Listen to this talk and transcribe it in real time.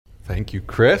Thank you,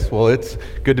 Chris. Well, it's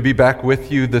good to be back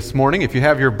with you this morning. If you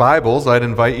have your Bibles, I'd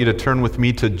invite you to turn with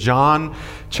me to John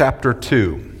chapter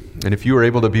 2. And if you were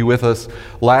able to be with us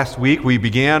last week, we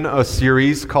began a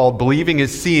series called Believing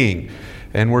is Seeing.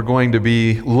 And we're going to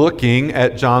be looking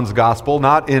at John's gospel,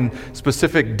 not in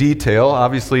specific detail.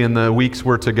 Obviously, in the weeks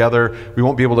we're together, we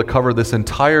won't be able to cover this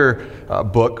entire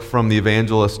book from the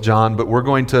evangelist John, but we're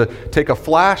going to take a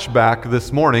flashback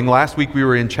this morning. Last week we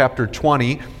were in chapter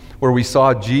 20, where we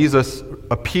saw Jesus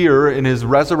appear in his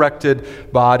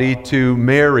resurrected body to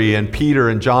Mary and Peter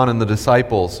and John and the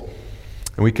disciples.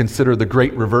 And we consider the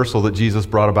great reversal that Jesus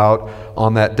brought about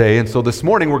on that day. And so this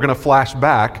morning we're going to flash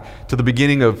back to the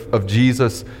beginning of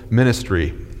Jesus'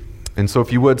 ministry. And so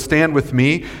if you would, stand with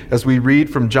me as we read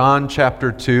from John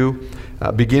chapter 2,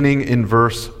 beginning in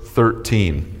verse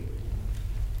 13.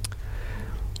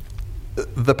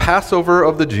 The Passover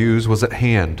of the Jews was at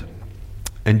hand,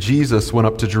 and Jesus went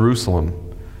up to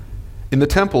Jerusalem. In the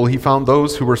temple he found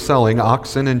those who were selling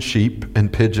oxen and sheep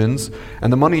and pigeons,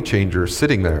 and the money changers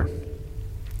sitting there.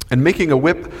 And making a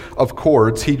whip of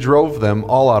cords, he drove them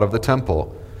all out of the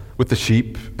temple with the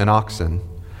sheep and oxen.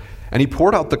 And he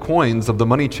poured out the coins of the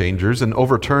money changers and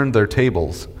overturned their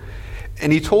tables.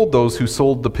 And he told those who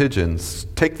sold the pigeons,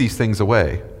 "Take these things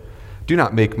away. Do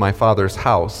not make my Father's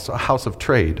house a house of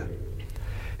trade."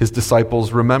 His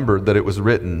disciples remembered that it was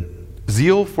written,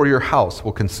 "Zeal for your house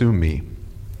will consume me."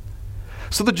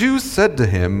 So the Jews said to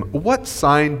him, "What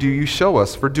sign do you show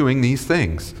us for doing these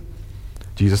things?"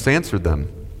 Jesus answered them,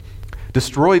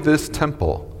 "Destroy this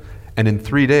temple, and in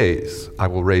 3 days I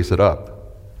will raise it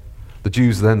up." The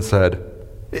Jews then said,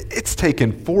 "It's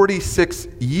taken 46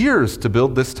 years to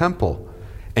build this temple,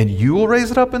 and you will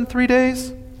raise it up in 3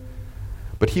 days?"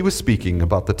 But he was speaking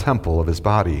about the temple of his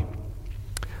body.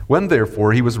 When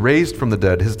therefore he was raised from the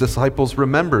dead, his disciples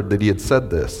remembered that he had said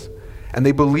this, and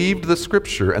they believed the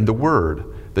scripture and the word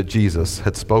that Jesus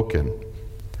had spoken.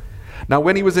 Now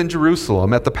when he was in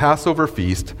Jerusalem at the Passover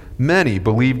feast, many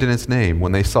believed in his name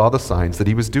when they saw the signs that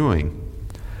he was doing.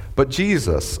 But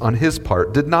Jesus, on his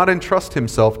part, did not entrust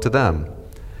himself to them,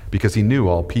 because he knew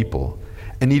all people,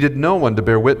 and needed no one to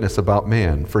bear witness about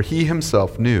man, for he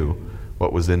himself knew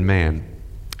what was in man.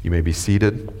 You may be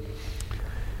seated.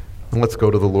 And let's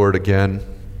go to the Lord again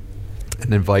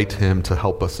and invite him to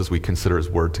help us as we consider his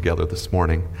word together this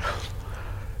morning.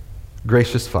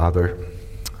 Gracious Father,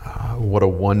 what a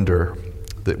wonder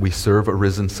that we serve a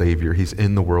risen Savior. He's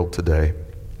in the world today.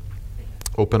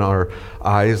 Open our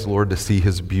eyes, Lord, to see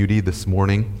his beauty this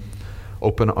morning.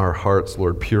 Open our hearts,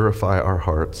 Lord, purify our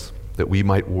hearts, that we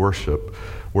might worship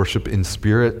in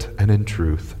spirit and in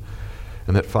truth.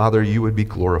 And that, Father, you would be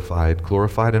glorified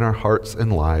in our hearts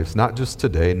and lives, not just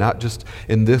today, not just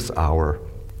in this hour,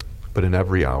 but in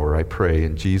every hour, I pray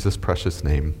in Jesus' precious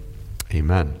name.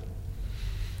 Amen.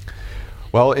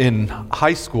 Well, in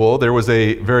high school, there was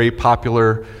a very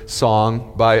popular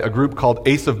song by a group called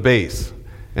Ace of Base,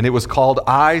 and it was called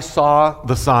 "I Saw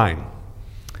the Sign."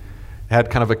 It had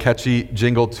kind of a catchy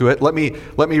jingle to it. Let me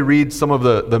read some of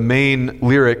the main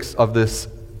lyrics of this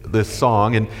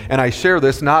song, and I share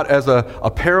this not as a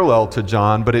parallel to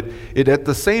John, but it at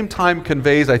the same time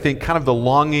conveys, I think, kind of the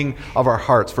longing of our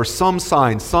hearts for some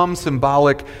sign, some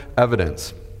symbolic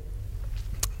evidence.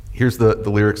 Here's the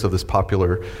lyrics of this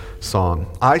popular song.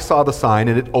 "I saw the sign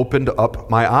and it opened up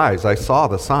my eyes. I saw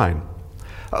the sign.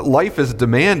 Life is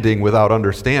demanding without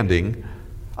understanding.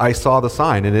 I saw the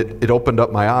sign and it opened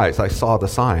up my eyes. I saw the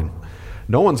sign.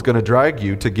 No one's going to drag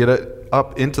you to get it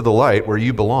up into the light where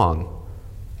you belong.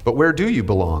 But where do you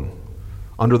belong?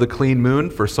 Under the clean moon,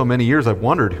 for so many years I've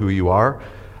wondered who you are.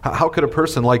 How could a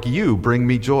person like you bring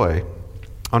me joy?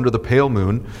 Under the pale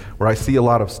moon, where I see a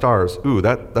lot of stars. Ooh,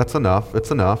 that's enough.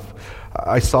 It's enough.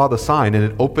 I saw the sign and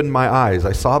it opened my eyes.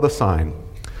 I saw the sign.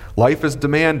 Life is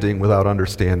demanding without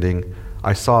understanding.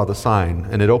 I saw the sign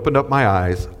and it opened up my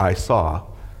eyes. I saw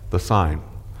the sign."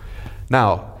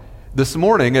 Now, this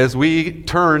morning, as we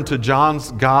turn to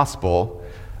John's gospel,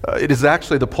 it is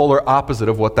actually the polar opposite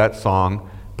of what that song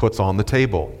puts on the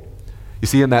table. You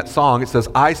see, in that song, it says,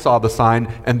 "I saw the sign,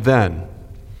 and then."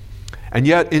 And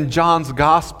yet, in John's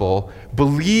gospel,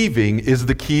 believing is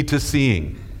the key to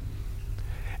seeing.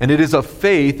 And it is a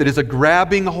faith, it is a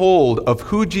grabbing hold of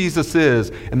who Jesus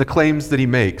is and the claims that he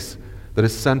makes that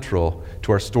is central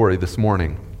to our story this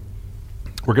morning.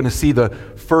 We're going to see the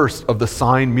first of the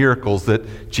sign miracles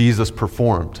that Jesus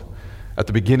performed at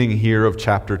the beginning here of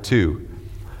chapter 2.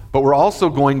 But we're also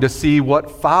going to see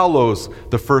what follows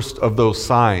the first of those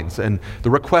signs and the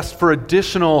request for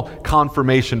additional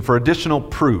confirmation, for additional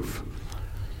proof.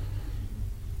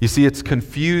 You see, it's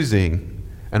confusing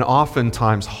and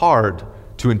oftentimes hard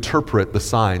to interpret the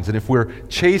signs. And if we're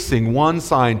chasing one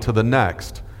sign to the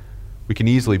next, we can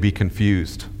easily be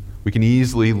confused. We can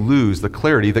easily lose the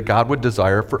clarity that God would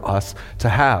desire for us to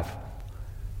have.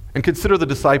 And consider the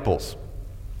disciples.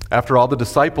 After all, the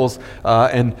disciples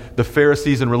and the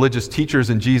Pharisees and religious teachers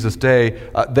in Jesus' day,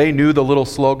 they knew the little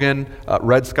slogan,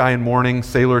 red sky in morning,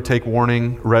 sailor take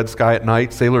warning, red sky at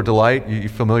night, sailor delight. You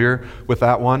familiar with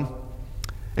that one?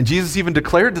 And Jesus even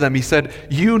declared to them, he said,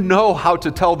 you know how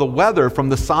to tell the weather from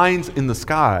the signs in the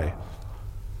sky.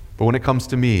 But when it comes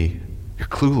to me, you're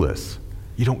clueless.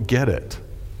 You don't get it.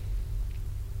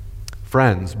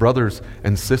 Friends, brothers,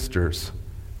 and sisters,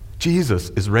 Jesus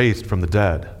is raised from the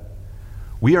dead.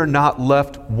 We are not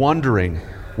left wondering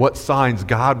what signs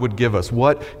God would give us,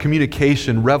 what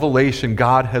communication, revelation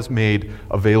God has made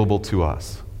available to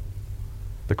us.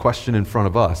 The question in front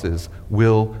of us is,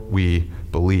 will we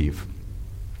believe?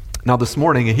 Now this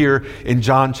morning here in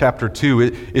John chapter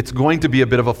 2, it's going to be a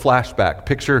bit of a flashback.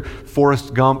 Picture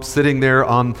Forrest Gump sitting there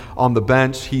on the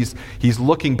bench. He's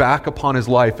looking back upon his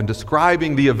life and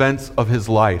describing the events of his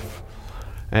life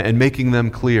and making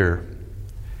them clear.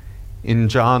 In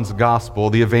John's gospel,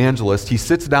 the evangelist, he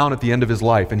sits down at the end of his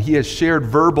life and he has shared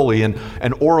verbally and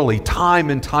orally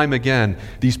time and time again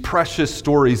these precious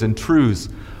stories and truths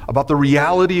about the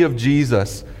reality of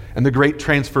Jesus and the great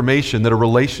transformation that a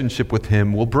relationship with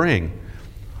him will bring.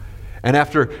 And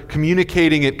after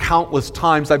communicating it countless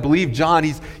times, I believe John,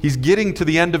 he's getting to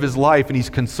the end of his life and he's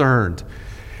concerned.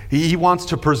 He wants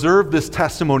to preserve this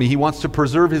testimony. He wants to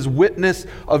preserve his witness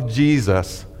of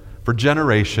Jesus for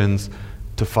generations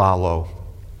to follow.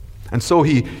 And so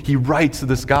he writes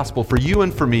this gospel for you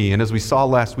and for me. And as we saw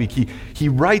last week, he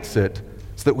writes it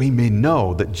so that we may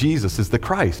know that Jesus is the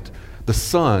Christ, the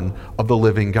Son of the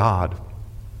living God.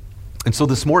 And so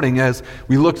this morning, as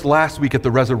we looked last week at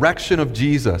the resurrection of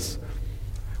Jesus,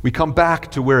 we come back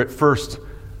to where it first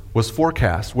was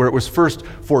forecast, where it was first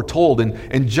foretold.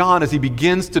 And John, as he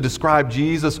begins to describe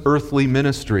Jesus' earthly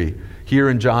ministry here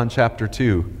in John chapter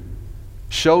 2,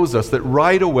 shows us that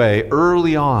right away,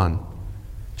 early on,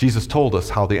 Jesus told us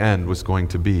how the end was going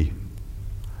to be.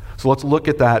 So let's look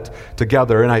at that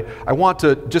together. And I want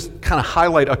to just kind of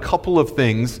highlight a couple of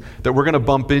things that we're going to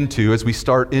bump into as we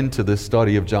start into this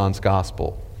study of John's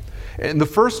gospel. And the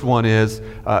first one is,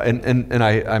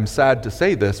 I'm sad to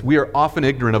say this, we are often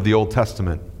ignorant of the Old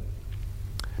Testament.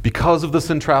 Because of the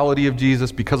centrality of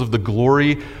Jesus, because of the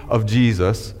glory of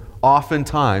Jesus,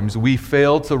 oftentimes we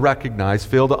fail to recognize,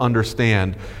 fail to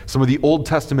understand some of the Old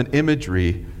Testament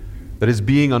imagery that is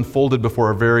being unfolded before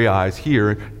our very eyes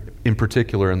here, in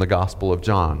particular in the Gospel of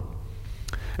John.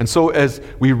 And so as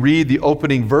we read the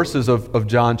opening verses of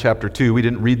John chapter 2, we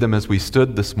didn't read them as we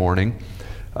stood this morning,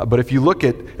 but if you look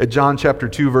at John chapter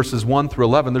 2, verses 1 through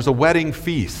 11, there's a wedding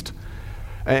feast,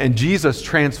 and Jesus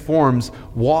transforms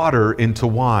water into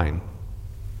wine.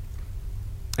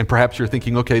 And perhaps you're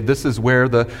thinking, okay, this is where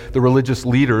the religious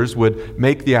leaders would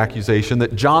make the accusation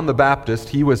that John the Baptist,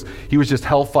 he was just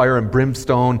hellfire and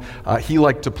brimstone. He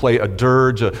liked to play a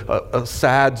dirge, a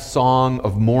sad song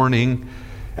of mourning.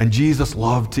 And Jesus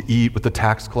loved to eat with the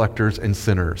tax collectors and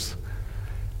sinners.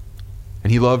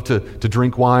 And he loved to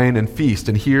drink wine and feast.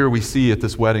 And here we see at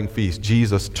this wedding feast,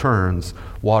 Jesus turns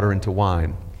water into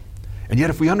wine. And yet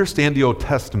if we understand the Old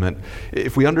Testament,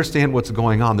 if we understand what's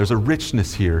going on, there's a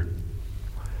richness here.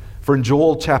 For in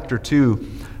Joel chapter 2,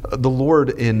 the Lord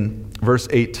in verse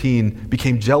 18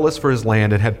 became jealous for his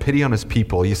land and had pity on his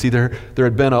people. You see, there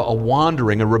had been a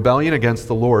wandering, a rebellion against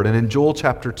the Lord. And in Joel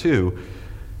chapter 2,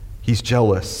 he's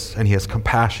jealous and he has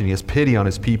compassion, he has pity on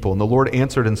his people. And the Lord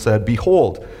answered and said,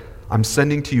 "Behold, I'm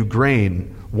sending to you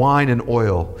grain, wine, and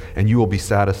oil, and you will be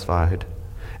satisfied.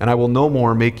 And I will no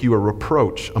more make you a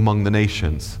reproach among the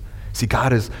nations." See,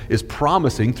 God is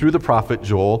promising through the prophet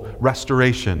Joel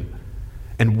restoration.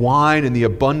 And wine and the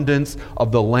abundance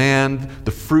of the land,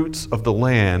 the fruits of the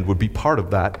land, would be part of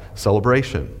that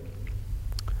celebration.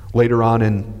 Later on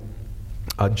in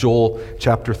Joel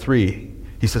chapter 3,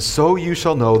 he says, "So you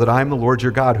shall know that I am the Lord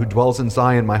your God, who dwells in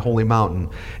Zion, my holy mountain.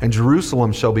 And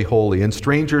Jerusalem shall be holy, and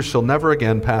strangers shall never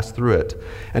again pass through it.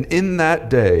 And in that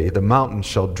day the mountains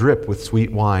shall drip with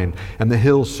sweet wine, and the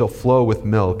hills shall flow with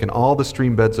milk, and all the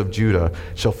stream beds of Judah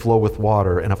shall flow with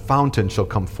water, and a fountain shall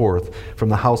come forth from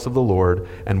the house of the Lord,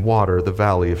 and water the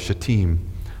valley of Shittim."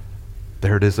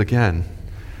 There it is again.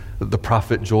 The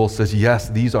prophet Joel says, yes,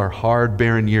 these are hard,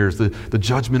 barren years. The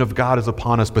judgment of God is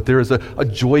upon us, but there is a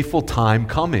joyful time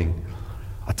coming,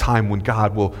 a time when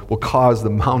God will cause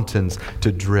the mountains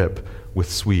to drip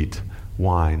with sweet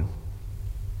wine.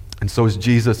 And so as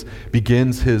Jesus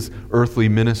begins his earthly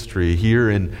ministry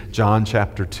here in John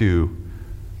chapter 2,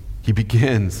 he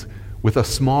begins with a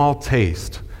small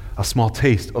taste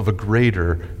of a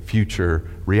greater future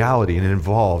reality. And it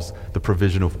involves the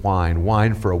provision of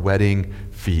wine for a wedding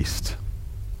feast.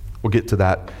 We'll get to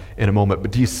that in a moment.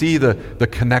 But do you see the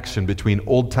connection between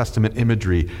Old Testament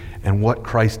imagery and what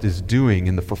Christ is doing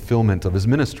in the fulfillment of his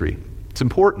ministry? It's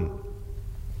important.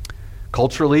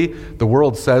 Culturally, the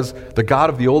world says the God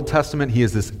of the Old Testament, he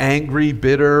is this angry,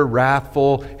 bitter,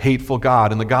 wrathful, hateful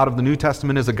God. And the God of the New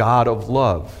Testament is a God of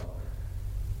love.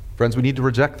 Friends, we need to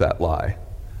reject that lie.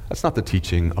 That's not the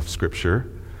teaching of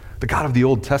Scripture. The God of the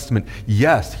Old Testament,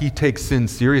 yes, he takes sin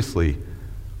seriously.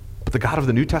 But the God of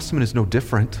the New Testament is no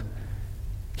different.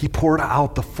 He poured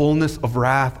out the fullness of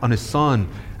wrath on his Son,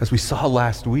 as we saw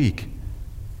last week.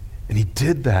 And he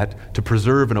did that to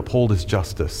preserve and uphold his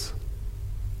justice.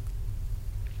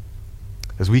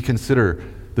 As we consider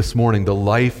this morning the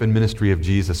life and ministry of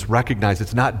Jesus, recognize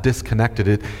it's not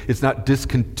disconnected, it's not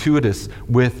discontinuous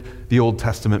with the Old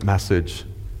Testament message.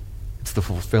 It's the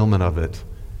fulfillment of it.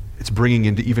 It's bringing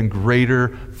into even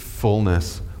greater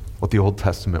fullness what the Old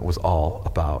Testament was all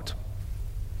about.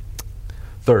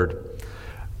 Third,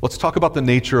 let's talk about the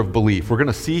nature of belief. We're going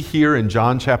to see here in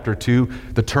John chapter 2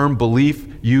 the term belief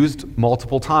used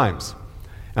multiple times.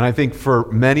 And I think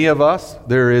for many of us,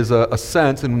 there is a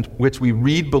sense in which we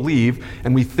read believe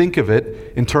and we think of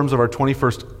it in terms of our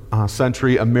 21st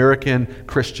century American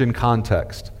Christian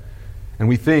context. And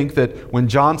we think that when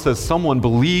John says someone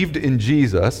believed in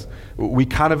Jesus, we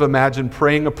kind of imagine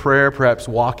praying a prayer, perhaps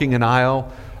walking an aisle.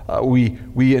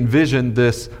 We envision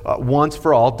this once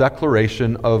for all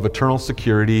declaration of eternal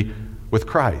security with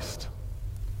Christ.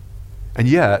 And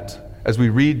yet, as we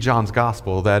read John's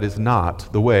gospel, that is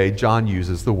not the way John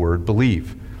uses the word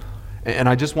believe. And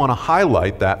I just want to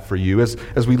highlight that for you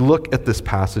as we look at this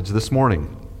passage this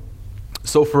morning.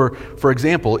 So for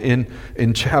example,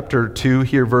 in chapter 2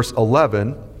 here, verse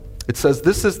 11, it says,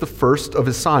 "This is the first of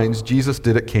his signs Jesus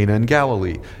did at Cana in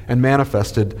Galilee and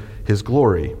manifested his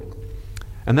glory."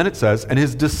 And then it says, "And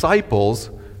his disciples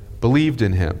believed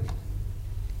in him."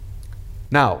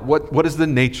 Now, what is the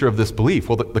nature of this belief?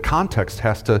 Well, the context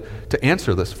has to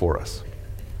answer this for us.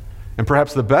 And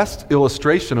perhaps the best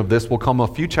illustration of this will come a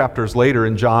few chapters later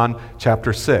in John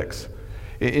chapter 6.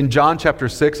 In John chapter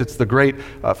 6, it's the great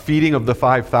feeding of the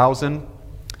 5,000.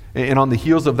 And on the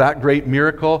heels of that great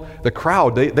miracle, the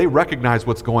crowd, they recognize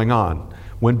what's going on.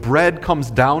 When bread comes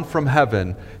down from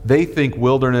heaven, they think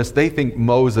wilderness, they think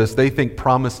Moses, they think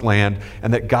promised land,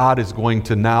 and that God is going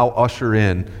to now usher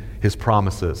in his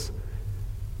promises.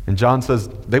 And John says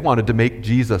they wanted to make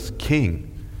Jesus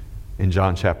king in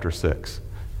John chapter 6.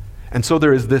 And so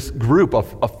there is this group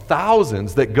of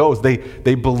thousands that goes.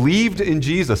 They believed in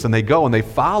Jesus, and they go and they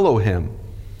follow him.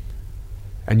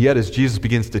 And yet as Jesus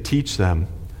begins to teach them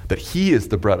that he is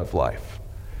the bread of life,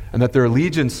 and that their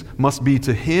allegiance must be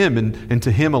to him and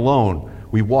to him alone,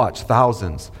 we watch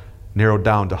thousands narrowed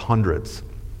down to hundreds.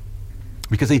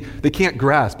 Because they can't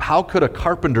grasp, how could a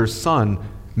carpenter's son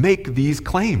make these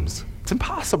claims? It's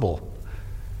impossible.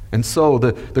 And so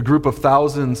the group of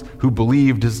thousands who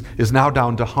believed is now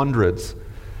down to hundreds.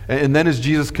 And then as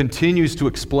Jesus continues to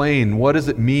explain what does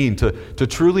it mean to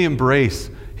truly embrace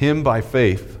him by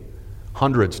faith,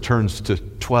 hundreds turns to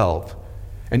 12.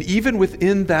 And even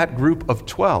within that group of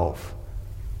 12,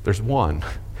 there's one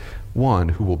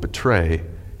who will betray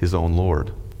his own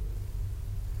Lord.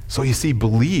 So you see,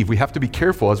 believe, we have to be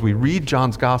careful as we read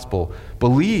John's gospel.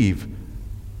 Believe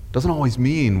doesn't always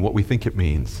mean what we think it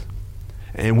means.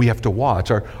 And we have to watch.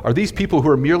 Are these people who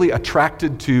are merely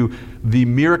attracted to the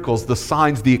miracles, the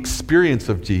signs, the experience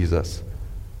of Jesus?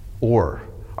 Or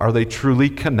are they truly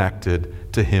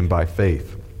connected to him by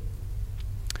faith?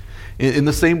 In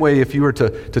the same way, if you were to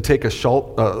take a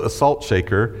salt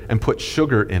shaker and put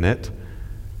sugar in it,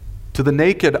 to the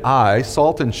naked eye,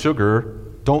 salt and sugar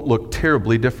don't look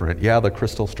terribly different. Yeah, the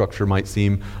crystal structure might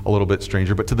seem a little bit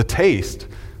stranger, but to the taste,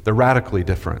 they're radically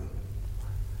different.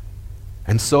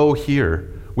 And so here,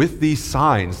 with these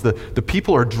signs, the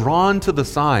people are drawn to the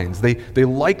signs. They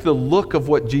like the look of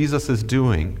what Jesus is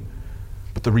doing,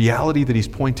 but the reality that he's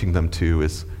pointing them to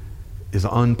is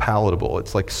unpalatable.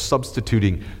 It's like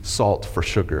substituting salt for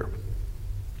sugar.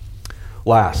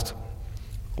 Last.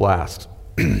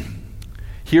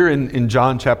 Here in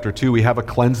John chapter 2, we have a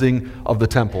cleansing of the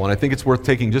temple. And I think it's worth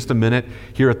taking just a minute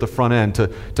here at the front end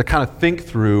to kind of think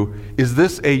through, is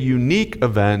this a unique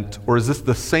event or is this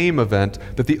the same event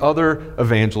that the other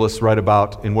evangelists write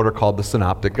about in what are called the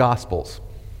Synoptic Gospels?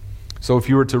 So if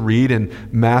you were to read in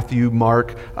Matthew,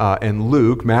 Mark, and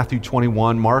Luke, Matthew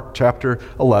 21, Mark chapter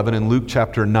 11, and Luke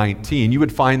chapter 19, you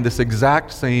would find this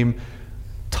exact same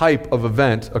type of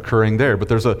event occurring there. But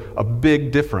there's a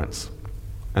big difference,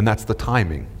 and that's the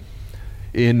timing.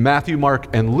 In Matthew, Mark,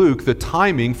 and Luke, the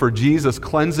timing for Jesus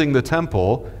cleansing the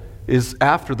temple is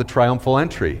after the triumphal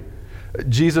entry.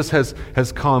 Jesus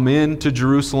has come into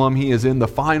Jerusalem. He is in the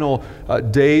final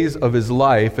days of his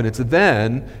life, and it's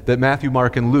then that Matthew,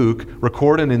 Mark, and Luke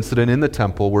record an incident in the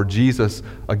temple where Jesus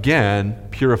again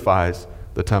purifies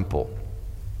the temple.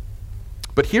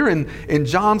 But here in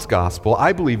John's gospel,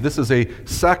 I believe this is a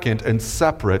second and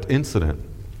separate incident.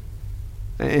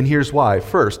 And here's why.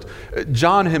 First,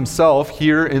 John himself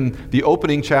here in the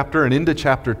opening chapter and into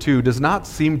chapter 2 does not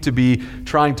seem to be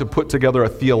trying to put together a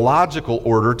theological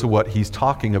order to what he's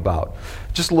talking about.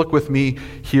 Just look with me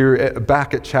here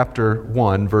back at chapter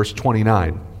 1, verse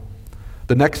 29.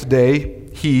 The next day,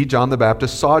 he, John the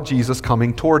Baptist, saw Jesus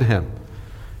coming toward him.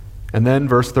 And then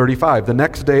verse 35, the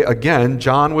next day again,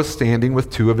 John was standing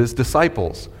with two of his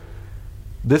disciples.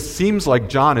 This seems like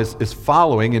John is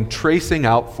following and tracing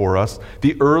out for us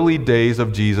the early days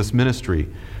of Jesus' ministry.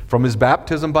 From his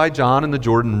baptism by John in the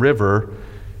Jordan River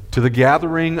to the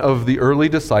gathering of the early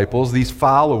disciples, these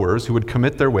followers who would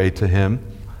commit their way to him,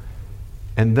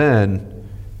 and then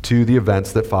to the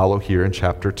events that follow here in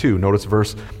chapter 2. Notice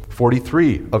verse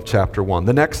 43 of chapter 1.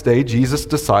 The next day, Jesus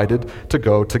decided to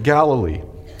go to Galilee.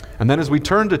 And then as we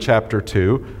turn to chapter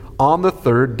 2, on the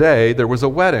third day, there was a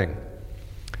wedding.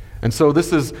 And so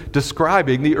this is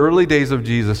describing the early days of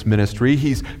Jesus' ministry.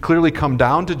 He's clearly come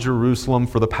down to Jerusalem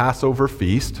for the Passover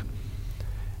feast.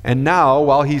 And now,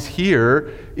 while he's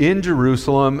here in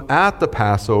Jerusalem at the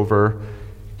Passover,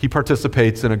 he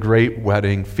participates in a great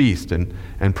wedding feast and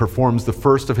performs the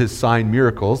first of his sign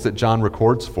miracles that John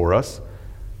records for us,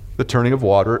 the turning of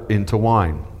water into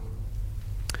wine.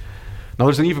 Now,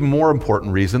 there's an even more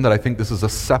important reason that I think this is a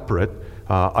separate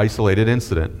isolated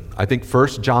incident. I think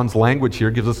first, John's language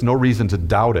here gives us no reason to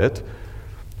doubt it.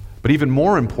 But even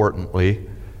more importantly,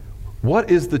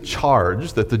 what is the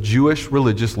charge that the Jewish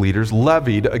religious leaders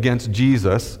levied against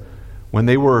Jesus when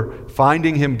they were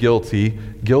finding him guilty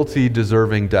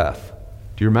deserving death?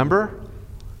 Do you remember?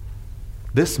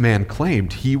 This man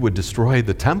claimed he would destroy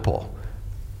the temple.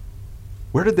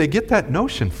 Where did they get that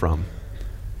notion from?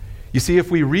 You see,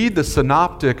 if we read the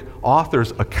synoptic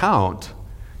author's account,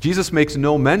 Jesus makes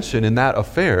no mention in that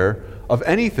affair of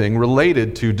anything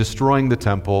related to destroying the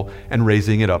temple and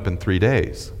raising it up in 3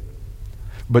 days.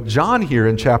 But John here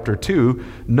in chapter 2,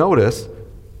 notice,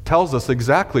 tells us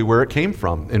exactly where it came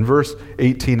from in verse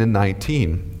 18 and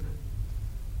 19.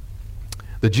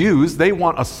 The Jews, they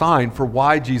want a sign for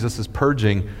why Jesus is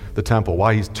purging the temple,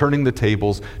 why he's turning the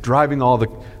tables, driving all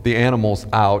the animals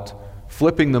out,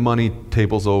 flipping the money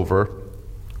tables over.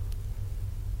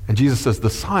 And Jesus says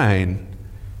the sign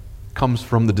comes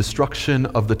from the destruction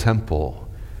of the temple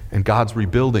and God's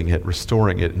rebuilding it,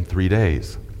 restoring it in 3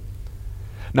 days.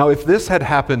 Now, if this had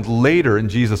happened later in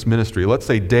Jesus' ministry, let's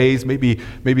say days, maybe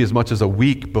as much as a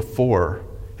week before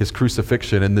his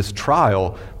crucifixion and this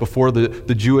trial before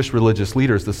the Jewish religious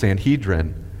leaders, the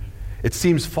Sanhedrin, it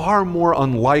seems far more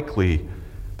unlikely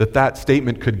that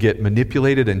statement could get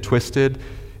manipulated and twisted.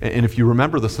 And if you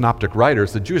remember the synoptic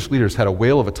writers, the Jewish leaders had a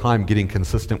whale of a time getting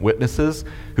consistent witnesses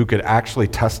who could actually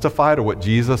testify to what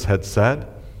Jesus had said.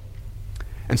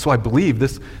 And so I believe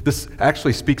this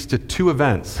actually speaks to two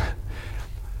events.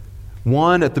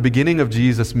 One, at the beginning of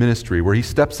Jesus' ministry, where he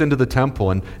steps into the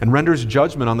temple and renders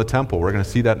judgment on the temple. We're going to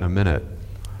see that in a minute.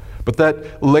 But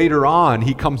that later on,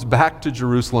 he comes back to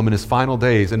Jerusalem in his final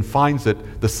days and finds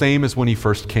it the same as when he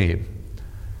first came.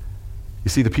 You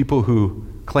see, the people who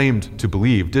claimed to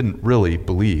believe didn't really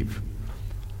believe.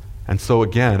 And so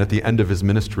again, at the end of his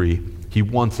ministry, he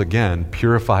once again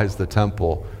purifies the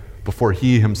temple before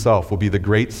he himself will be the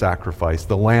great sacrifice,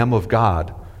 the Lamb of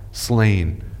God,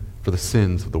 slain for the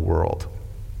sins of the world.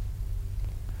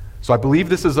 So I believe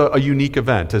this is a unique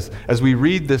event. As we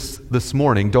read this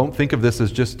morning, don't think of this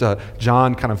as just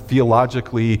John kind of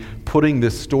theologically putting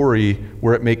this story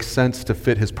where it makes sense to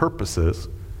fit his purposes.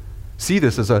 See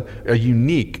this as a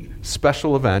unique,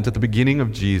 special event at the beginning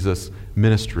of Jesus'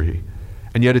 ministry.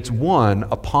 And yet it's one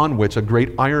upon which a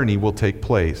great irony will take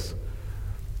place.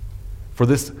 For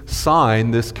this sign,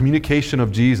 this communication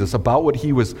of Jesus about what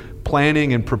he was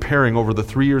planning and preparing over the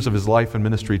 3 years of his life and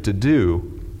ministry to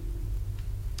do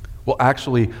will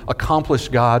actually accomplish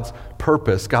God's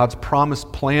purpose, God's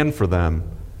promised plan for them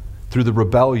through the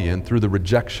rebellion, through the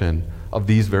rejection of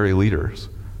these very leaders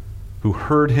who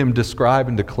heard him describe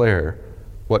and declare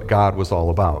what God was all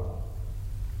about.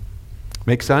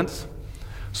 Make sense?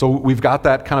 So we've got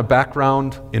that kind of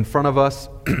background in front of us.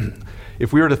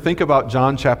 If we were to think about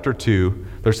John chapter 2,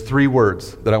 there's 3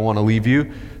 words that I want to leave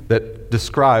you that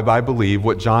describe, I believe,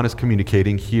 what John is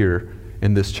communicating here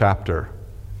in this chapter.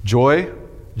 Joy,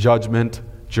 judgment,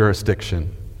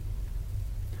 jurisdiction.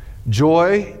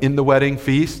 Joy in the wedding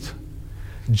feast.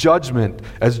 Judgment.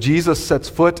 As Jesus sets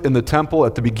foot in the temple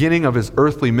at the beginning of his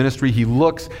earthly ministry, he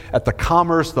looks at the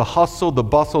commerce, the hustle, the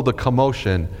bustle, the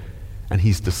commotion, and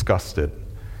he's disgusted.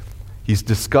 He's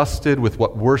disgusted with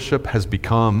what worship has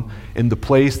become in the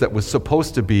place that was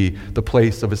supposed to be the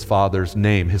place of his Father's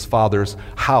name, his Father's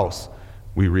house,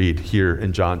 we read here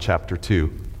in John chapter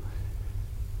 2.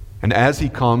 And as he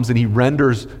comes and he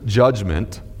renders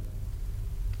judgment,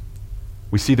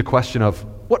 we see the question of,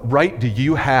 what right do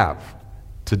you have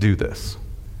to do this?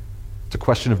 It's a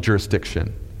question of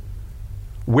jurisdiction.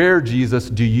 Where, Jesus,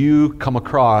 do you come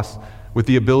across with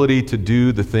the ability to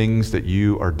do the things that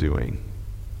you are doing?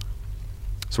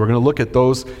 So we're going to look at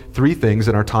those three things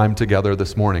in our time together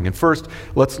this morning. And first,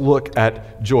 let's look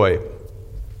at joy.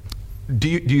 Do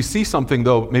you see something,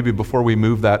 though, maybe before we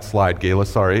move that slide, Gayla,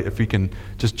 sorry, if we can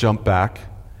just jump back.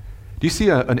 Do you see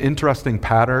an interesting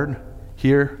pattern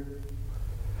here?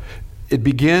 It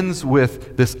begins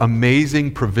with this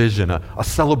amazing provision, a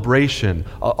celebration,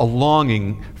 a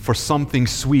longing for something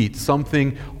sweet,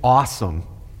 something awesome.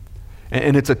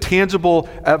 And it's a tangible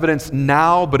evidence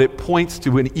now, but it points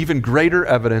to an even greater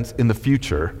evidence in the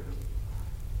future.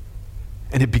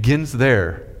 And it begins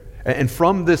there. And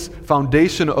from this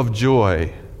foundation of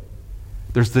joy,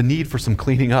 there's the need for some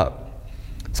cleaning up.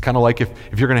 It's kind of like if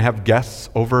you're going to have guests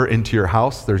over into your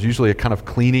house, there's usually a kind of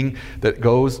cleaning that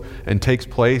goes and takes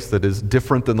place that is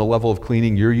different than the level of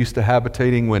cleaning you're used to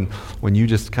habitating when you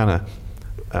just kind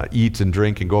of eat and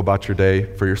drink and go about your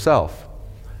day for yourself.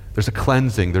 There's a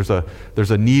cleansing. There's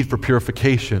a need for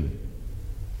purification.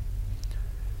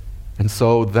 And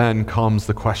so then comes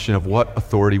the question of what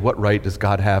authority, what right does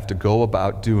God have to go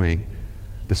about doing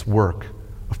this work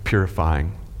of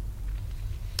purifying?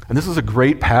 And this is a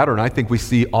great pattern I think we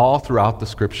see all throughout the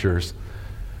Scriptures.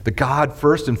 That God,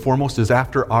 first and foremost, is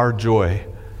after our joy.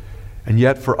 And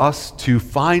yet for us to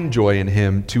find joy in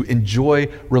Him, to enjoy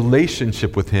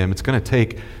relationship with Him, it's going to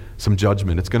take some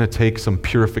judgment. It's going to take some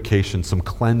purification, some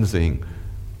cleansing.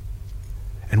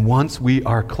 And once we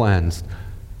are cleansed,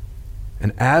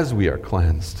 and as we are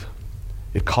cleansed,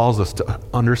 it calls us to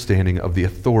understanding of the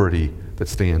authority that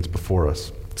stands before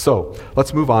us. So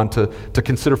let's move on to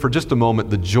consider for just a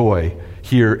moment the joy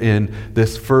here in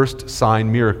this first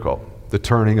sign miracle, the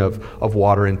turning of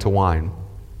water into wine.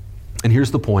 And here's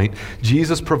the point.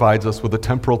 Jesus provides us with a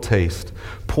temporal taste,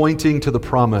 pointing to the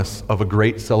promise of a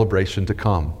great celebration to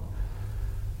come.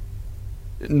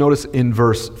 Notice in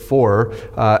verse 4,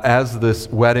 as this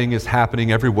wedding is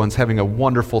happening, everyone's having a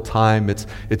wonderful time. It's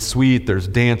sweet, there's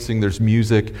dancing, there's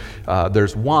music,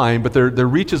 there's wine, but there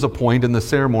reaches a point in the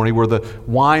ceremony where the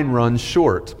wine runs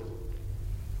short.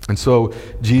 And so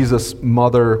Jesus'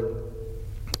 mother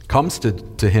comes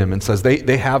to him and says,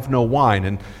 they have no wine.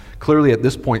 And clearly at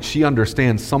this point, she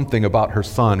understands something about her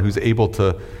son who's able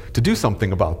to do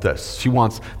something about this. She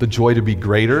wants the joy to be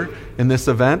greater in this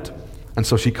event. And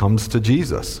so she comes to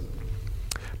Jesus.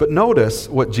 But notice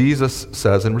what Jesus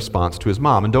says in response to his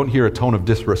mom. And don't hear a tone of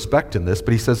disrespect in this,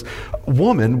 but he says,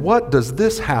 "Woman, what does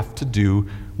this have to do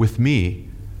with me?"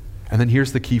 And then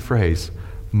here's the key phrase,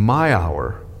 "My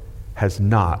hour has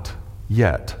not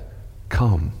yet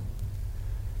come."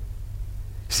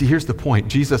 See, here's the point.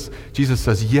 Jesus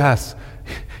says, yes,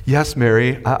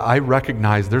 Mary, I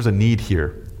recognize there's a need here.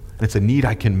 And it's a need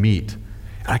I can meet.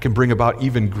 And I can bring about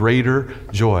even greater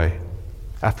joy.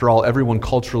 After all, everyone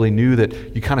culturally knew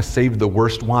that you kind of saved the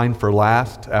worst wine for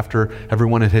last. After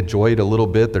everyone had enjoyed a little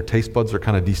bit, their taste buds are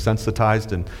kind of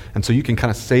desensitized. And so you can kind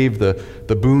of save the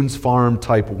Boone's Farm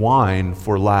type wine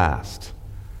for last.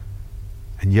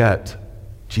 And yet,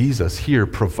 Jesus here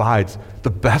provides the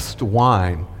best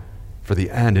wine for the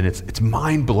end. And it's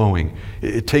mind-blowing.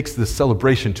 It takes this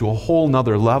celebration to a whole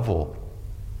nother level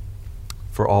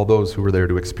for all those who were there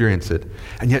to experience it.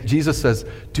 And yet Jesus says,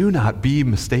 do not be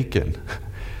mistaken.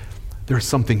 There's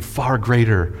something far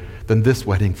greater than this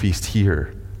wedding feast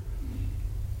here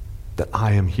that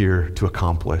I am here to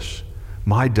accomplish.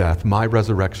 My death, my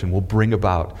resurrection will bring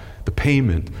about the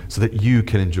payment so that you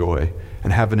can enjoy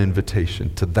and have an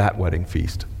invitation to that wedding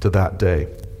feast, to that day.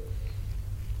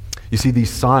 You see, these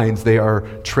signs, they are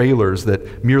trailers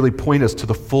that merely point us to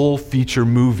the full feature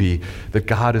movie that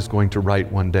God is going to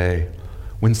write one day,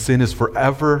 when sin is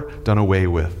forever done away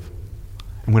with,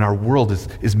 and when our world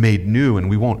is made new and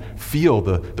we won't feel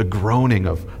the groaning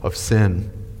of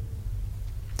sin.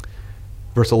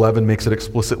 Verse 11 makes it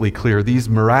explicitly clear. These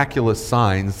miraculous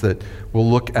signs that we'll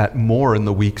look at more in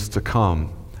the weeks to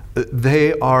come,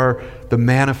 they are the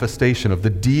manifestation of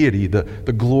the deity, the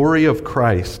glory of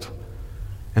Christ.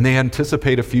 And they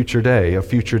anticipate a future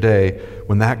day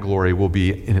when that glory will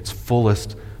be in its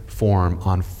fullest form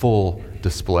on full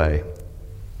display.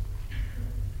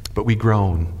 But we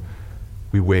groan,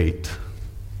 we wait.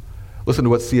 Listen to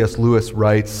what C.S. Lewis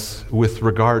writes with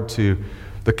regard to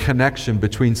the connection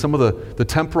between some of the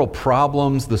temporal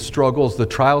problems, the struggles, the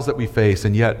trials that we face,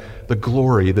 and yet the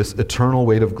glory, this eternal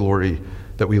weight of glory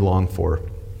that we long for.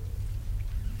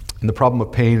 In The Problem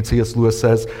of Pain, C.S. Lewis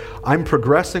says, "I'm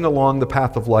progressing along the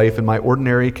path of life in my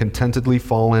ordinary, contentedly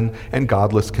fallen and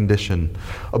godless condition,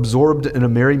 absorbed in a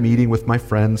merry meeting with my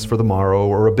friends for the morrow,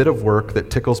 or a bit of work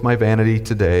that tickles my vanity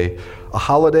today, a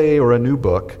holiday or a new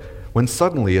book, when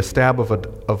suddenly a stab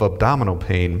of abdominal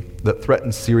pain that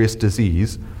threatens serious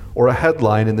disease, or a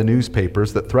headline in the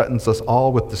newspapers that threatens us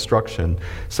all with destruction,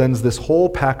 sends this whole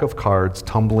pack of cards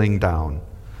tumbling down.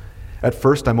 At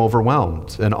first I'm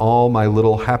overwhelmed, and all my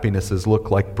little happinesses look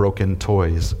like broken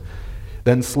toys.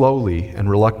 Then slowly and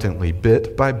reluctantly,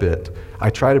 bit by bit, I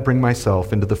try to bring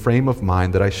myself into the frame of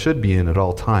mind that I should be in at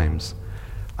all times.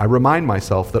 I remind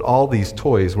myself that all these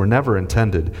toys were never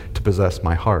intended to possess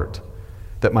my heart,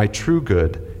 that my true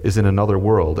good is in another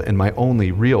world, and my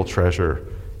only real treasure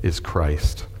is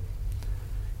Christ."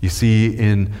 You see,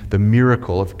 in the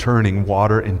miracle of turning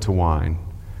water into wine,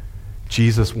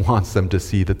 Jesus wants them to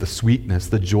see that the sweetness,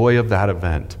 the joy of that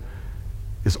event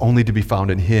is only to be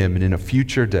found in Him, and in a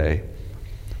future day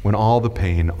when all the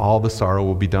pain, all the sorrow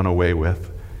will be done away with,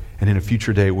 and in a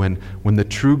future day when the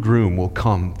true groom will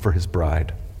come for his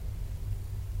bride.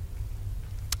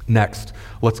 Next,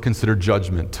 let's consider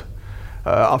judgment.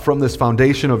 From this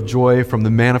foundation of joy, from the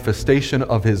manifestation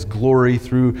of His glory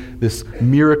through this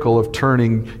miracle of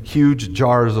turning huge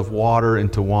jars of water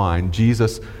into wine,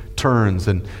 Jesus turns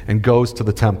and goes to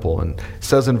the temple. And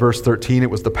says in verse 13,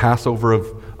 it was the Passover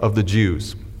of the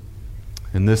Jews.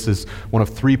 And this is one of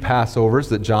 3 Passovers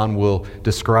that John will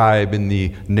describe in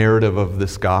the narrative of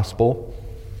this gospel.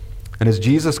 And as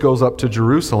Jesus goes up to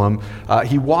Jerusalem,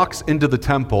 he walks into the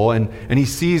temple and he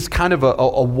sees kind of a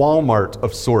Walmart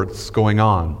of sorts going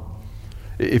on.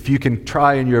 If you can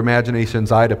try in your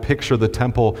imagination's eye to picture the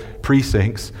temple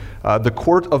precincts, the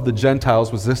court of the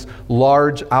Gentiles was this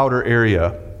large outer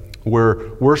area where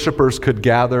worshipers could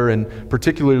gather, and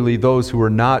particularly those who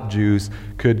were not Jews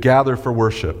could gather for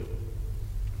worship.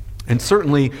 And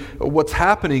certainly what's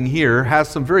happening here has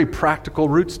some very practical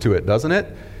roots to it, doesn't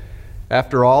it?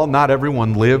 After all, not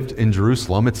everyone lived in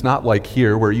Jerusalem. It's not like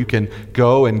here where you can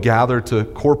go and gather to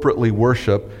corporately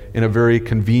worship in a very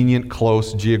convenient,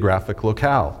 close geographic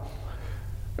locale.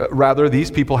 Rather,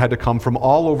 these people had to come from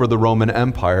all over the Roman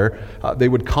Empire. They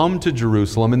would come to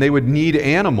Jerusalem and they would need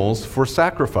animals for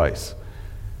sacrifice.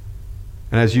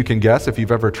 And as you can guess, if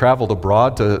you've ever traveled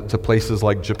abroad to places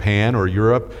like Japan or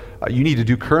Europe, you need to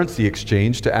do currency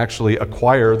exchange to actually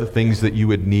acquire the things that you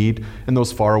would need in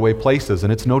those faraway places.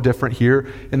 And it's no different here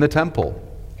in the temple.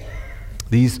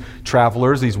 These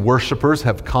travelers, these worshipers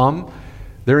have come.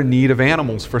 They're in need of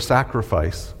animals for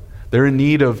sacrifice. They're in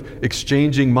need of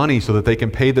exchanging money so that they can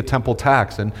pay the temple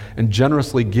tax and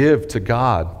generously give to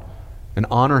God and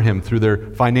honor Him through their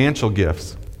financial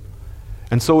gifts.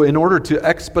 And so in order to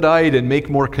expedite and make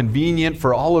more convenient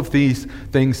for all of these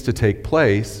things to take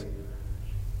place,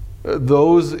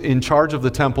 those in charge of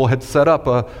the temple had set up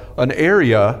an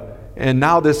area, and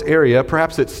now this area,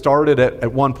 perhaps it started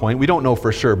at one point, we don't know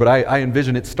for sure, but I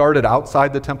envision it started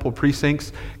outside the temple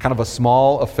precincts, kind of a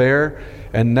small affair.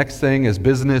 And next thing, as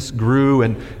business grew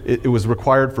and it was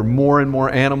required for more and more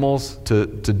animals to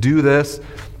do this,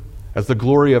 as the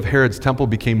glory of Herod's temple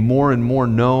became more and more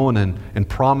known and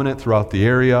prominent throughout the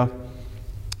area,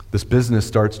 this business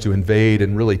starts to invade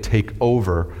and really take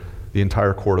over the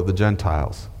entire court of the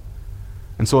Gentiles.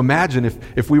 And so imagine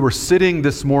if we were sitting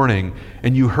this morning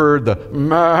and you heard the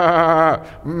ma,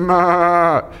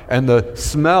 ma, and the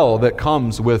smell that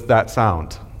comes with that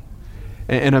sound.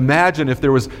 And imagine if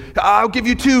there was, I'll give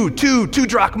you two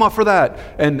drachma for that.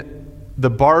 And the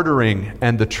bartering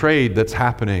and the trade that's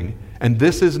happening. And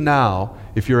this is now,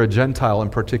 if you're a Gentile in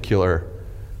particular,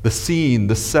 the scene,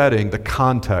 the setting, the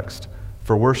context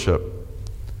for worship.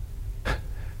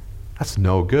 That's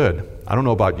no good. I don't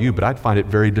know about you, but I'd find it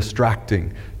very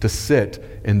distracting to sit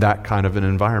in that kind of an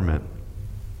environment.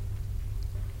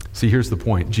 See, here's the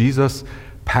point. Jesus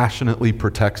passionately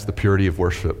protects the purity of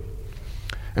worship.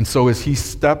 And so as he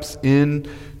steps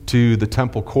into the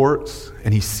temple courts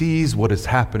and he sees what is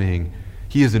happening,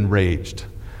 he is enraged.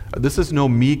 This is no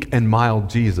meek and mild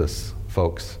Jesus,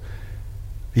 folks.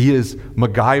 He is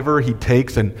MacGyver. He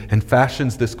takes and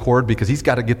fashions this cord because he's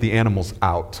got to get the animals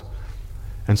out.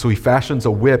 And so he fashions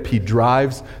a whip. He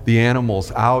drives the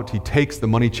animals out. He takes the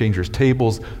money changers'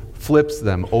 tables, flips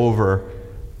them over.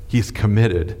 He's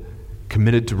committed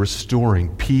to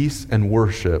restoring peace and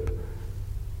worship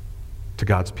to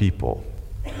God's people.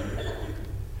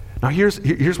 Now here's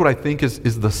what I think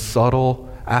is the subtle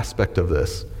aspect of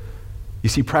this. You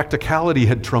see, practicality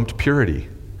had trumped purity.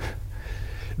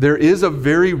 There is a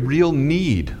very real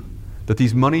need that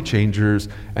these money changers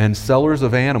and sellers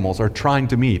of animals are trying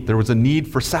to meet. There was a need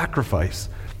for sacrifice,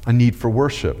 a need for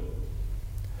worship.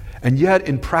 And yet,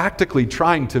 in practically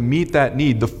trying to meet that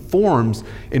need, the forms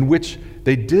in which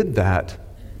they did that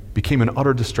became an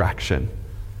utter distraction.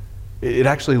 It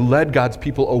actually led God's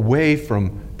people away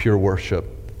from pure worship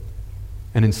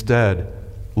and instead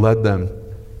led them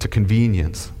to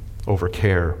convenience over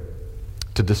care,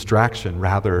 to distraction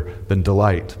rather than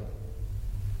delight.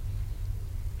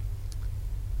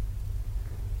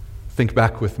 Think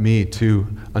back with me to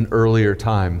an earlier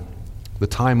time, the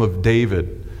time of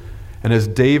David. And as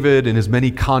David in his many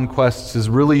conquests is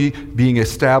really being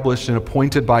established and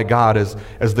appointed by God as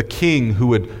the king who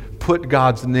would put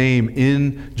God's name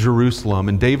in Jerusalem.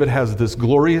 And David has this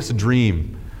glorious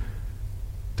dream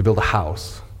to build a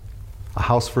house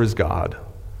for his God.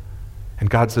 And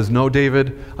God says, no,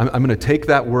 David, I'm going to take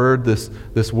that word,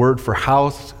 this word for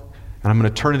house, and I'm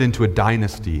going to turn it into a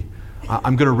dynasty.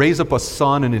 I'm going to raise up a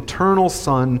son, an eternal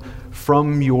son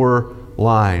from your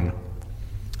line.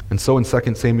 And so in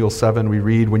 2 Samuel 7 we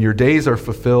read, when your days are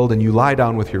fulfilled and you lie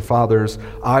down with your fathers,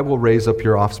 I will raise up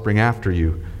your offspring after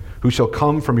you, who shall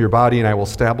come from your body, and I will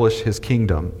establish his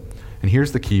kingdom. And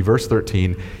here's the key, verse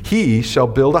 13, he shall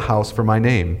build a house for my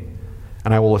name,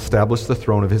 and I will establish the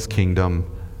throne of his kingdom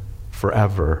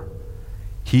forever.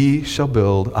 He shall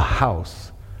build a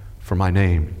house for my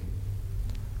name.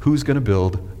 Who's going to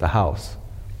build the house?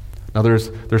 Now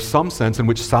there's some sense in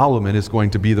which Solomon is going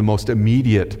to be the most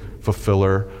immediate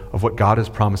fulfiller of what God is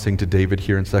promising to David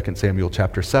here in 2 Samuel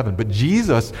chapter 7. But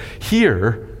Jesus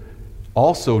here,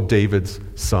 also David's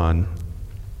son,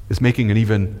 is making an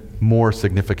even more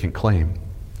significant claim.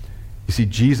 You see,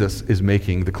 Jesus is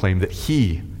making the claim that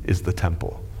he is the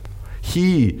temple.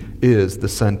 He is the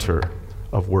center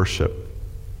of worship.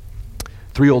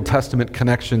 3 Old Testament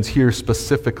connections here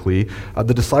specifically.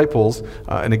 The disciples,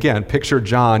 and again, picture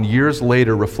John years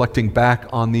later reflecting back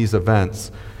on these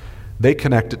events. They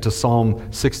connect it to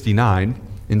Psalm 69.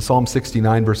 In Psalm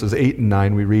 69, verses 8 and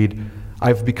 9, we read, I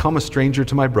have become a stranger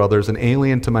to my brothers, an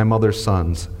alien to my mother's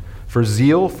sons. For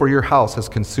zeal for your house has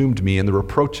consumed me, and the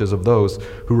reproaches of those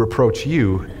who reproach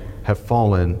you have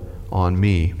fallen on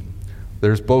me.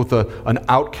 There's both an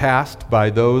outcast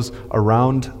by those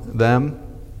around them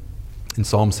in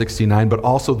Psalm 69, but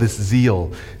also this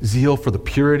zeal for the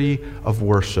purity of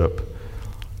worship.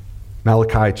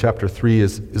 Malachi chapter 3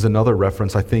 is another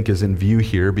reference I think is in view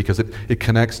here because it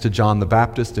connects to John the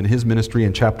Baptist and his ministry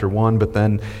in chapter 1, but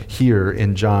then here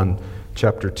in John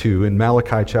chapter 2. In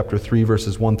Malachi chapter 3,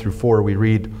 verses 1 through 4, we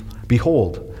read,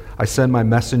 Behold, I send my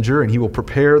messenger, and he will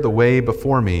prepare the way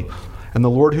before me. And the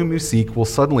Lord whom you seek will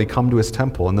suddenly come to his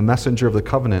temple, and the messenger of the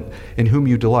covenant in whom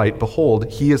you delight, behold,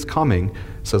 he is coming,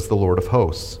 says the Lord of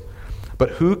hosts.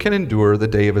 But who can endure the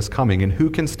day of his coming, and who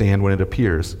can stand when it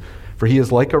appears? For he is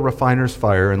like a refiner's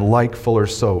fire and like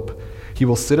fuller's soap. He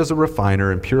will sit as a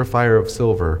refiner and purifier of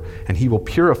silver, and he will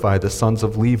purify the sons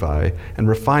of Levi and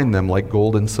refine them like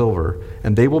gold and silver,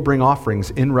 and they will bring offerings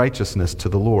in righteousness to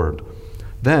the Lord.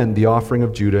 Then the offering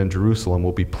of Judah and Jerusalem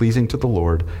will be pleasing to the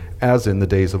Lord, as in the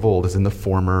days of old, as in the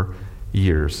former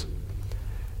years.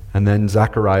 And then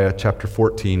Zechariah chapter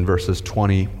 14, verses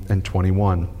 20 and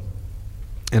 21.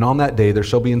 And on that day there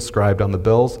shall be inscribed on the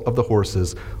bells of the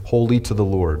horses, Holy to the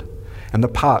Lord. And the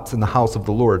pots in the house of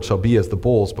the Lord shall be as the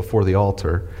bowls before the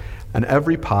altar. And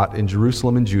every pot in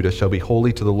Jerusalem and Judah shall be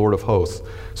holy to the Lord of hosts,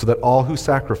 so that all who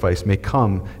sacrifice may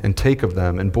come and take of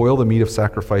them and boil the meat of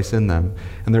sacrifice in them.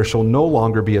 And there shall no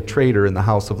longer be a traitor in the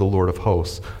house of the Lord of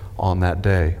hosts on that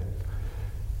day.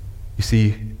 You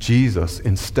see, Jesus,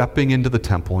 in stepping into the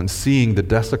temple and seeing the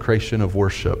desecration of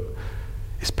worship,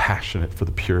 is passionate for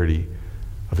the purity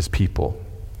of his people.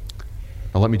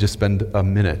 Now let me just spend a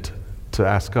minute to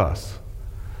ask us,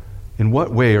 in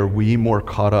what way are we more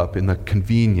caught up in the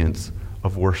convenience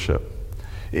of worship?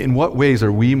 In what ways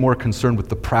are we more concerned with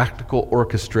the practical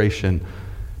orchestration,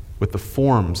 with the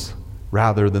forms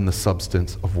rather than the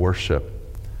substance of worship?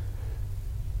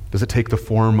 Does it take the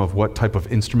form of what type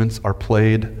of instruments are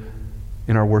played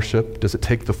in our worship? Does it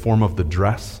take the form of the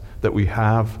dress that we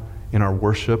have in our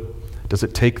worship? Does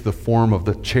it take the form of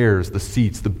the chairs, the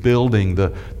seats, the building, the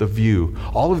view?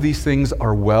 All of these things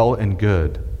are well and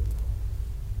good.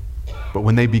 But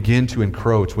when they begin to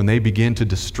encroach, when they begin to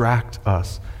distract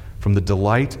us from the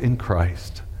delight in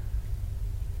Christ,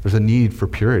 there's a need for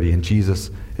purity, and Jesus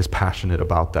is passionate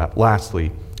about that.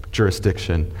 Lastly,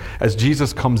 jurisdiction. As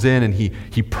Jesus comes in and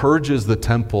he purges the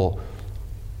temple,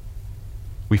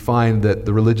 we find that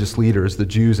the religious leaders, the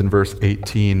Jews in verse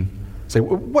 18, say,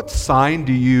 "What sign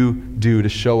do you do to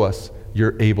show us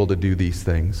you're able to do these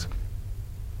things?"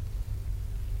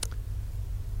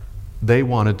 They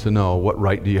wanted to know, what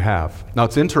right do you have? Now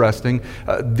it's interesting,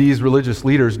 these religious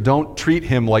leaders don't treat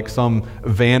him like some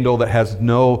vandal that has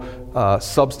no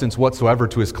substance whatsoever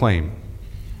to his claim.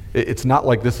 It's not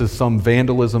like this is some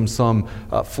vandalism, some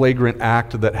flagrant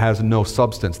act that has no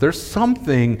substance. There's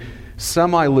something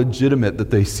semi-legitimate that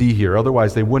they see here.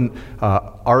 Otherwise, they wouldn't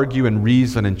argue and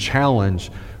reason and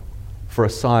challenge for a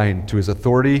sign to his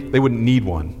authority. They wouldn't need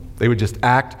one. They would just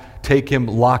act, take him,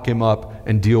 lock him up,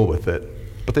 and deal with it.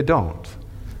 But they don't.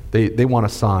 They want a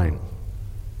sign.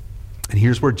 And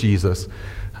here's where Jesus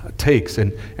takes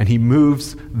and he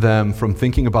moves them from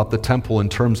thinking about the temple in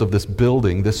terms of this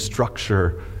building, this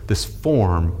structure, this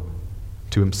form,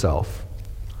 to himself.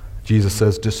 Jesus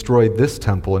says, "Destroy this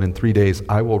temple, and in 3 days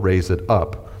I will raise it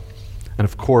up." And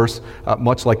of course,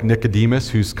 much like Nicodemus,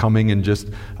 who's coming in just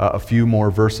a few more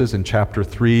verses in chapter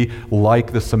 3,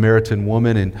 like the Samaritan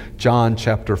woman in John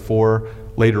chapter 4,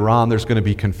 later on there's going to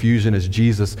be confusion as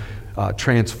Jesus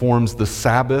transforms the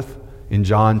Sabbath in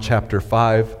John chapter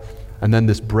 5, and then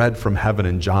this bread from heaven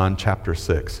in John chapter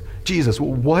 6. Jesus,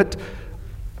 what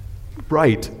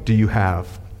right do you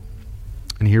have?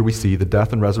 And here we see the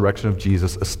death and resurrection of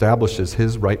Jesus establishes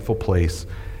his rightful place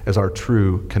as our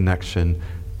true connection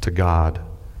to God.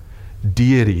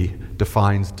 Deity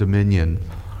defines dominion.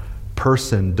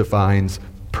 Person defines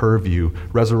purview.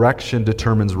 Resurrection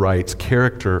determines rights.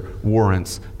 Character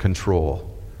warrants control.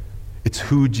 It's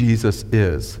who Jesus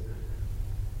is.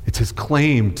 It's his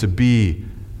claim to be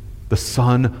the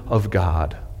Son of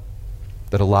God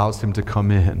that allows him to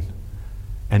come in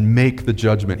and make the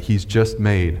judgment he's just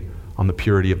made on the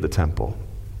purity of the temple.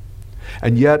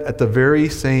 And yet, at the very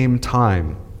same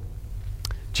time,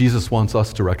 Jesus wants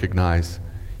us to recognize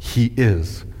he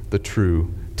is the true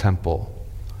temple.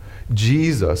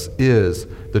 Jesus is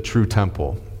the true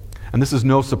temple. And this is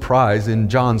no surprise. In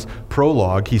John's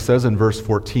prologue, he says in verse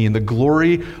 14, "The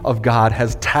glory of God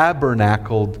has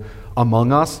tabernacled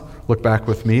among us." Look back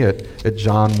with me at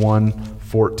John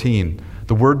 1:14.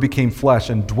 "The Word became flesh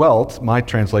and dwelt," my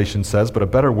translation says, but a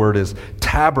better word is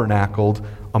tabernacled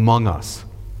among us.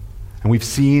 And we've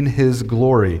seen his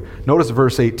glory. Notice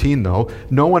verse 18, though.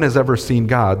 "No one has ever seen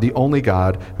God, the only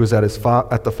God who is at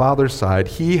the Father's side.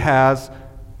 He has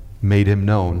made him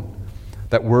known."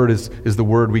 That word is the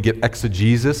word we get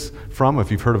exegesis from.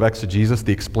 If you've heard of exegesis,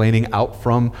 the explaining out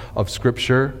from of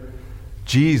Scripture.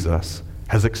 Jesus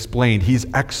has explained, he's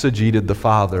exegeted the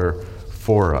Father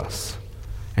for us.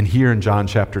 And here in John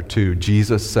chapter 2,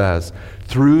 Jesus says,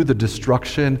 through the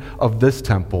destruction of this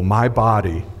temple, my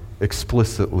body,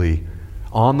 explicitly,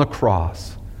 on the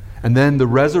cross, and then the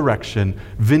resurrection,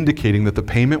 vindicating that the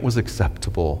payment was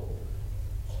acceptable,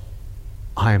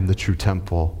 I am the true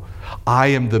temple. I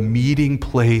am the meeting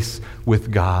place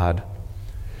with God.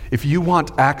 If you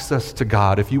want access to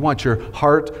God, if you want your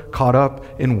heart caught up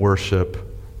in worship,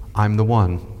 I'm the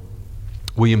one.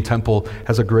 William Temple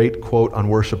has a great quote on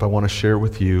worship I want to share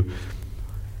with you.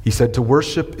 He said, "To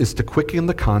worship is to quicken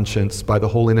the conscience by the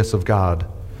holiness of God,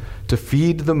 to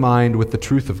feed the mind with the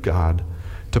truth of God,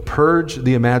 to purge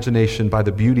the imagination by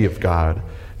the beauty of God,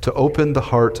 to open the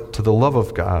heart to the love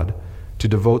of God, to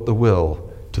devote the will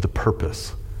to the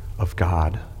purpose of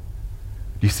God."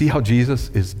 Do you see how Jesus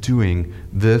is doing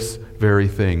this very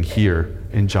thing here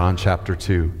in John chapter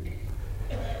 2?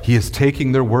 He is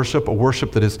taking their worship, a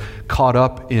worship that is caught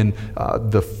up in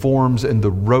the forms and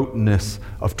the roteness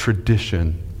of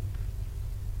tradition,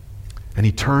 and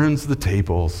he turns the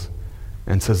tables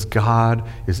and says, God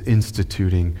is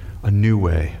instituting a new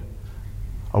way,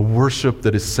 a worship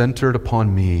that is centered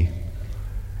upon me.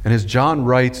 And as John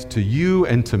writes to you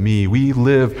and to me, we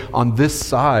live on this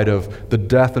side of the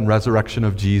death and resurrection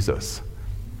of Jesus.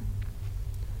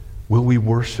 Will we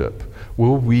worship?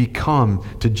 Will we come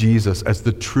to Jesus as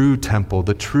the true temple,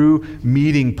 the true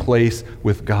meeting place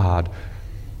with God,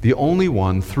 the only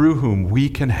one through whom we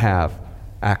can have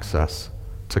access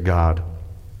to God?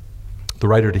 The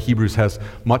writer to Hebrews has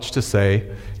much to say.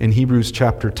 In Hebrews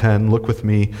chapter 10, look with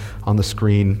me on the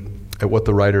screen at what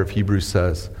the writer of Hebrews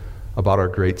says about our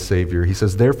great Savior. He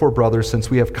says, "Therefore, brothers, since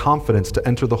we have confidence to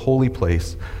enter the holy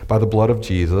place by the blood of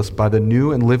Jesus, by the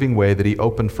new and living way that he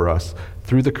opened for us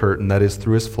through the curtain, that is,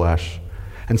 through his flesh,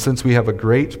 and since we have a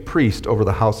great priest over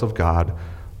the house of God,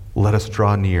 let us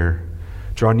draw near.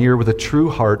 Draw near with a true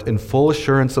heart in full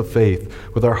assurance of faith,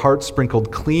 with our hearts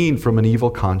sprinkled clean from an evil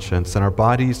conscience and our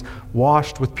bodies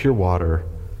washed with pure water.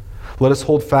 Let us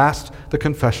hold fast the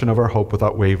confession of our hope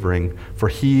without wavering, for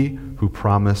he who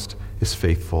promised is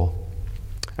faithful."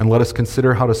 And let us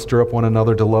consider how to stir up one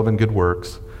another to love and good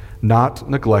works, not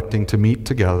neglecting to meet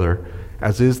together,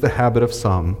 as is the habit of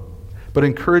some, but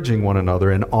encouraging one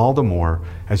another, and all the more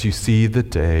as you see the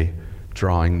day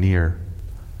drawing near.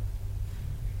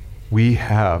 We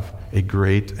have a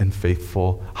great and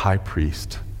faithful high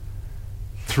priest,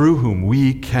 through whom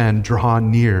we can draw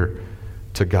near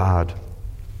to God.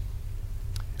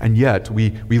 And yet,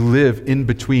 we live in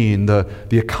between the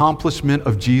accomplishment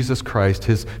of Jesus Christ,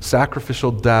 his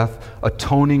sacrificial death,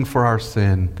 atoning for our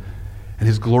sin, and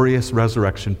his glorious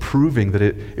resurrection, proving that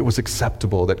it was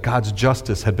acceptable, that God's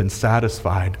justice had been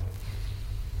satisfied.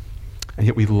 And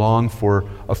yet we long for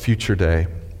a future day.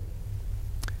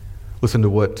 Listen to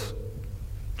what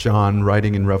John,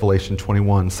 writing in Revelation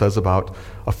 21, says about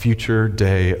a future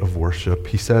day of worship.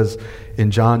 He says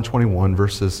in John 21,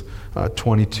 verses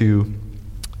 22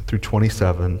 through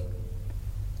 27,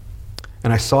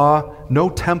 "And I saw no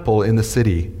temple in the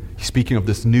city." He's speaking of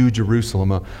this new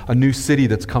Jerusalem, a new city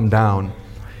that's come down.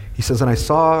 He says, "And I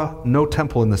saw no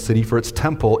temple in the city, for its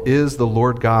temple is the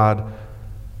Lord God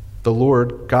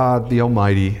the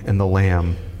Almighty, and the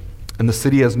Lamb. And the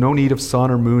city has no need of sun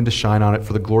or moon to shine on it,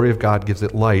 for the glory of God gives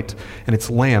it light, and its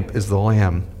lamp is the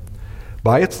Lamb.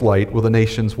 By its light will the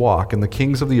nations walk, and the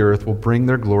kings of the earth will bring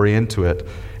their glory into it.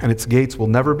 And its gates will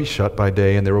never be shut by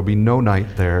day, and there will be no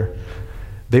night there.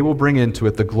 They will bring into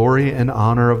it the glory and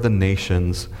honor of the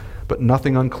nations, but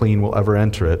nothing unclean will ever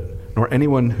enter it, nor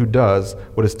anyone who does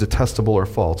what is detestable or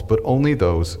false, but only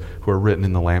those who are written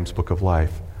in the Lamb's book of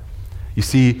life." You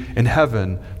see, in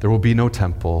heaven there will be no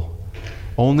temple,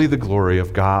 only the glory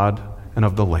of God and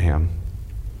of the Lamb.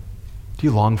 Do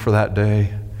you long for that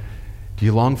day? Do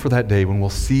you long for that day when we'll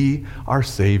see our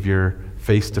Savior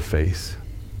face to face?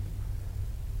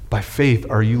 By faith,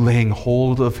 are you laying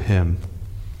hold of him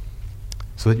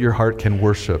so that your heart can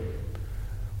worship?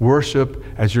 Worship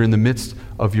as you're in the midst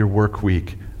of your work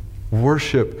week.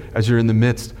 Worship as you're in the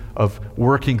midst of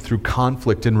working through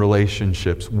conflict in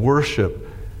relationships. Worship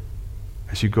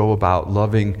as you go about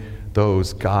loving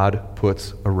those God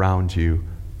puts around you.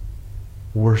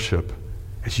 Worship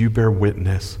as you bear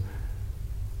witness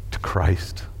to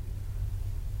Christ,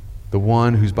 the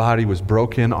one whose body was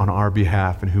broken on our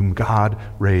behalf and whom God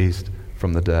raised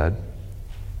from the dead.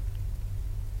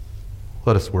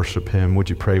 Let us worship him. Would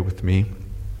you pray with me?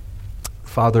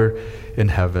 Father in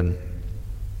heaven,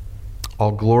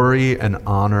 all glory and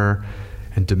honor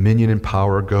and dominion and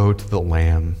power go to the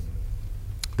Lamb,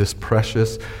 this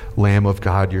precious Lamb of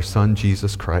God, your Son,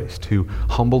 Jesus Christ, who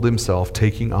humbled himself,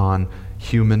 taking on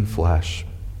human flesh,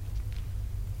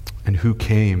 and who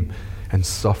came and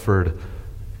suffered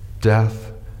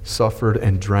death, suffered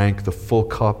and drank the full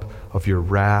cup of your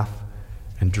wrath,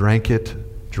 and drank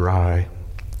it dry,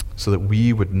 so that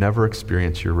we would never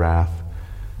experience your wrath,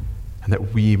 and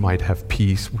that we might have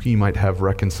peace, we might have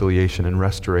reconciliation and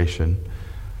restoration,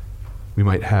 we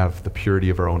might have the purity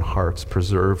of our own hearts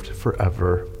preserved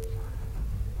forever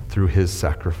through his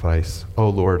sacrifice. Oh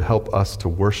Lord, help us to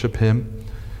worship him.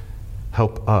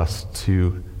 Help us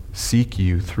to seek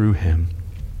you through him,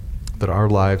 that our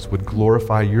lives would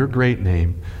glorify your great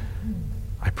name.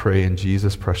 I pray in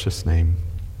Jesus' precious name.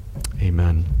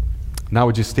 Amen. Now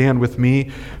would you stand with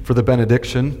me for the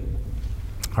benediction?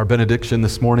 Our benediction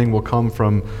this morning will come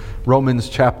from Romans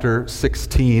chapter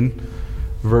 16,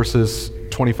 verses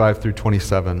 25 through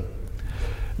 27.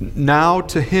 "Now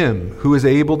to him who is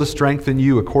able to strengthen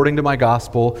you according to my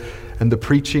gospel and the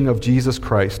preaching of Jesus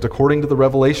Christ, according to the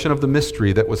revelation of the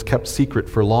mystery that was kept secret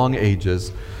for long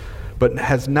ages, but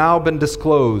has now been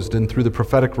disclosed and through the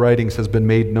prophetic writings has been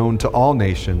made known to all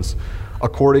nations,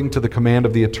 according to the command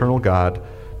of the eternal God,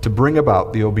 to bring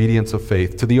about the obedience of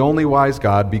faith. To the only wise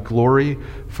God be glory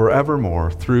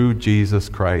forevermore through Jesus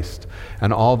Christ."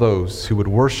 And all those who would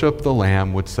worship the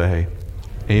Lamb would say,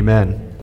 Amen.